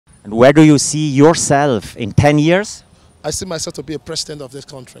And where do you see yourself in 10 years? I see myself to be a president of this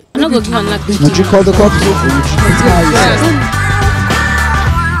country. I'm not going to unlock the Would you call the cops?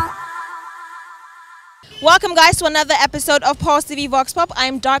 Welcome guys to another episode of Pulse TV Vox Pop.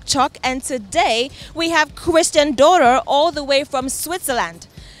 I'm Dark Chalk and today we have Christian Dorer all the way from Switzerland.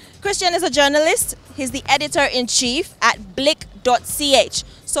 Christian is a journalist. He's the editor-in-chief at Blick.ch.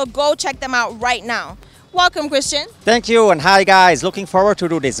 So go check them out right now. Welcome Christian. Thank you and hi guys. Looking forward to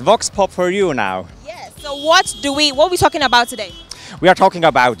do this Vox Pop for you now. Yes. So what are we talking about today? We are talking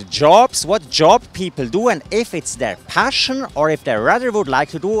about jobs, what job people do and if it's their passion or if they rather would like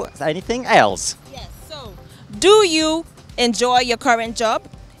to do anything else. Yes. So do you enjoy your current job?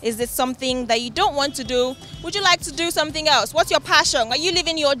 Is it something that you don't want to do? Would you like to do something else? What's your passion? Are you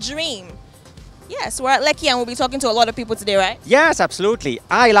living your dream? Yes, we're at Lekki and we'll be talking to a lot of people today, right? Yes, absolutely.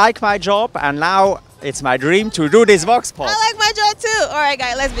 I like my job and now it's my dream to do this Vox Pop. I like my job too. All right,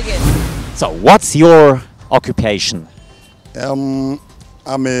 guys, let's begin. So, what's your occupation? I'm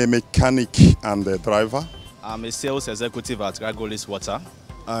a mechanic and a driver. I'm a sales executive at Gargoyles Water.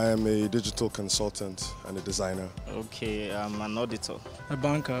 I am a digital consultant and a designer. Okay, I'm an auditor. A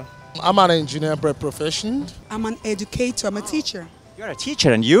banker. I'm an engineer by profession. I'm an educator, I'm a teacher. You're a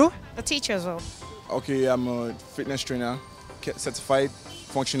teacher and you? A teacher as well. Okay, I'm a fitness trainer, certified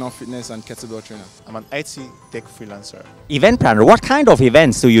functional fitness and kettlebell trainer. I'm an IT tech freelancer. Event planner, what kind of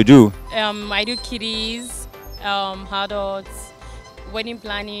events do you do? I do kiddies, adults, wedding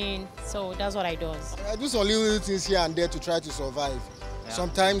planning, so that's what I do. I do some little things here and there to try to survive. Yeah.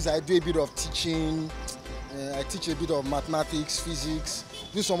 Sometimes I do a bit of teaching, I teach a bit of mathematics, physics,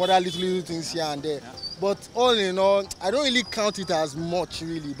 do some other little things here and there. Yeah. But all in all, I don't really count it as much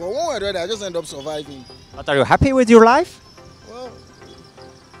really, but one way or the other, I just end up surviving. But are you happy with your life? Well,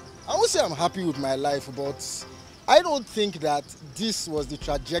 I would say I'm happy with my life, but I don't think that this was the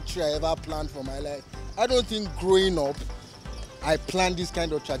trajectory I ever planned for my life. I don't think growing up, I planned this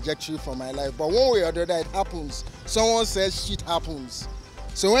kind of trajectory for my life. But one way or the other, it happens. Someone says shit happens.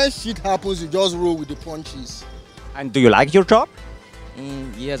 So when shit happens, you just roll with the punches. And do you like your job?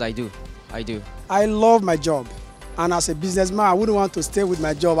 Yes, I do. I love my job. And as a businessman, I wouldn't want to stay with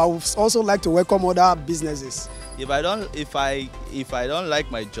my job. I would also like to welcome other businesses. If I don't like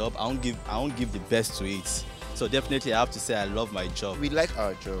my job, I won't give the best to it. So definitely I have to say I love my job. We like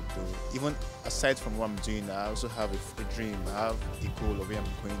our job though. Even aside from what I'm doing, I also have a dream. I have a goal of where I'm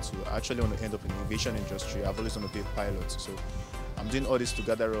going to. I actually want to end up in the aviation industry. I've always wanted to be a pilot. So I'm doing all this to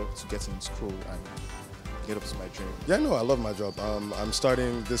gather up to get in school and get up to my dream. Yeah, no, I love my job. I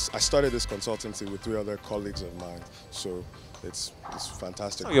started this consultancy with 3 other colleagues of mine. So it's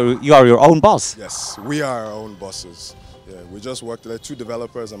fantastic. So you are your own boss? Yes, we are our own bosses. Yeah, we just worked, there are 2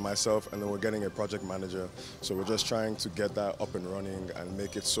 developers and myself, and then we're getting a project manager. So we're just trying to get that up and running and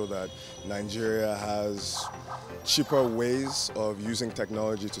make it so that Nigeria has cheaper ways of using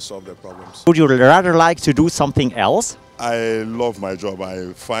technology to solve their problems. Would you rather like to do something else? I love my job.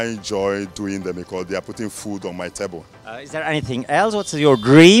 I find joy doing them because they are putting food on my table. Is there anything else? What's your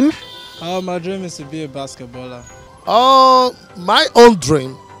dream? My dream is to be a basketballer. My own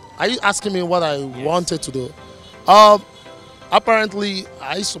dream. Are you asking me what I wanted to do? Apparently,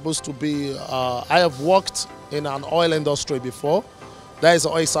 I supposed to be. I have worked in an oil industry before. There is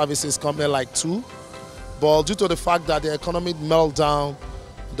an oil services company like 2, but due to the fact that the economic meltdown,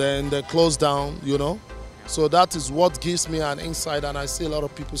 then they closed down. You know, so that is what gives me an insight, and I see a lot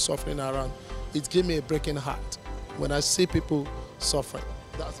of people suffering around. It gives me a breaking heart when I see people suffering.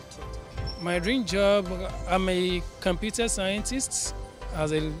 That's the truth. My dream job, I'm a computer scientist.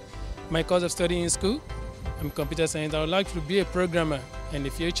 My course of study in school, I'm computer science. I would like to be a programmer in the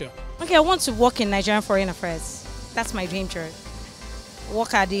future. Okay, I want to work in Nigerian Foreign Affairs. That's my dream job.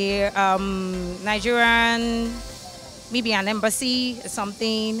 Work at the Nigerian, maybe an embassy or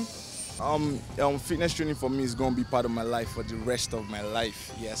something. Fitness training for me is going to be part of my life for the rest of my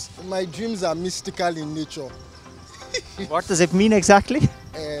life, yes. My dreams are mystical in nature. What does it mean exactly?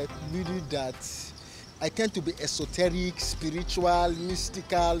 Really that I tend to be esoteric, spiritual,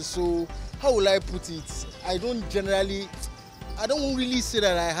 mystical. So how will I put it? I don't really say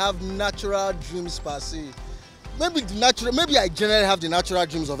that I have natural dreams per se. Maybe I generally have the natural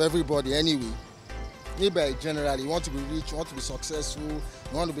dreams of everybody anyway. Maybe I generally want to be rich, you want to be successful,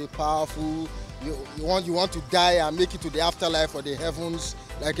 you want to be powerful, you want to die and make it to the afterlife or the heavens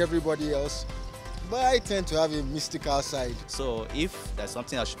like everybody else. But I tend to have a mystical side. So if there's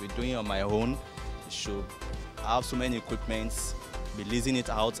something I should be doing on my own, I should have so many equipments, be leasing it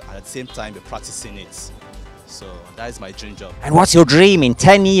out, at the same time be practicing it. So that is my dream job. And what's your dream in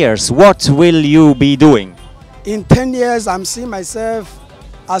 10 years? What will you be doing? In 10 years, I'm seeing myself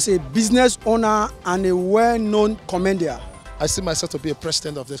as a business owner and a well-known comedian. I see myself to be a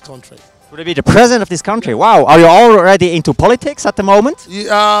president of this country. Would you be the president of this country? Wow. Are you already into politics at the moment?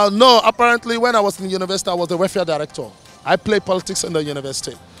 No, apparently when I was in university, I was the welfare director. I played politics in the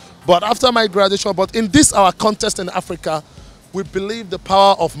university. But after my graduation, but in this our contest in Africa, we believe the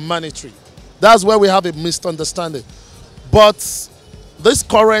power of monetary. That's where we have a misunderstanding. But this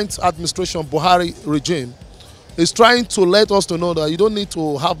current administration, Buhari regime, is trying to let us to know that you don't need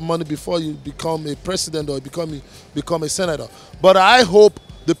to have money before you become a president or become a senator. But I hope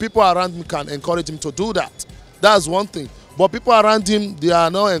the people around him can encourage him to do that. That's one thing. But people around him, they are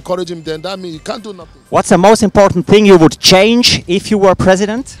not encouraging him, then that means he can't do nothing. What's the most important thing you would change if you were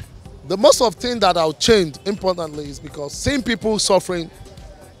president? The most of thing that I'll change, importantly, is because seeing people suffering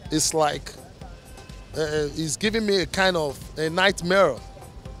is like, is giving me a kind of a nightmare.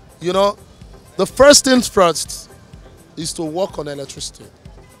 You know, the first thing first is to work on electricity.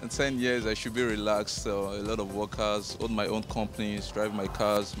 In 10 years, I should be relaxed. A lot of workers, own my own companies, drive my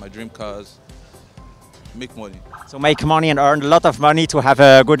cars, my dream cars, make money. So make money and earn a lot of money to have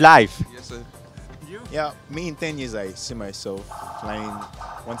a good life. Yes, sir. Yeah, me in 10 years, I see myself flying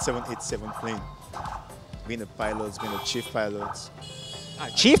 1787 plane, being a pilot, being a chief pilot.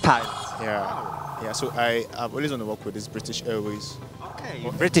 Chief pilot? Yeah. So I've always want to work with this British Airways. Okay.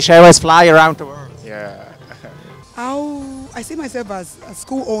 British Airways fly around the world. Yeah. I see myself as a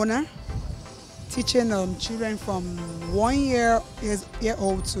school owner, teaching children from 1 year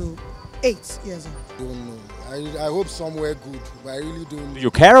old to 8 years old. I don't know. I hope somewhere good, but I really don't. Do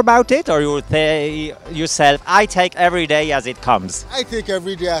you care about it, or you say yourself, I take every day as it comes? I take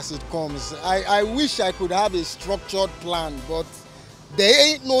every day as it comes. I wish I could have a structured plan, but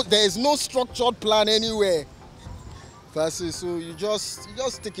there is no structured plan anywhere. So you just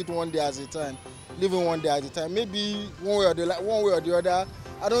take it one day at a time, living one day at a time. Maybe one way or the other.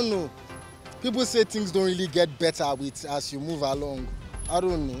 I don't know. People say things don't really get better as you move along. I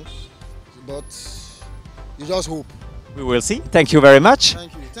don't know, but you just hope. We will see. Thank you very much.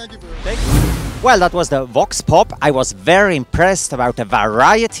 Thank you. Thank you very much. Well, that was the Vox Pop. I was very impressed about the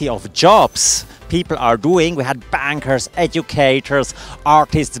variety of jobs people are doing. We had bankers, educators,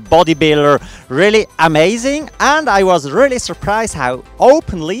 artists, bodybuilder, really amazing. And I was really surprised how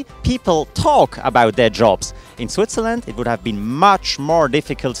openly people talk about their jobs. In Switzerland, it would have been much more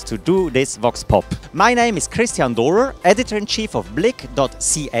difficult to do this Vox Pop. My name is Dorer, editor-in-chief of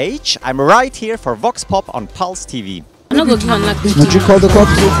Blick.ch. I'm right here for Vox Pop on Pulse TV. I'm not going to Did you call the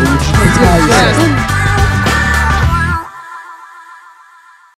cops?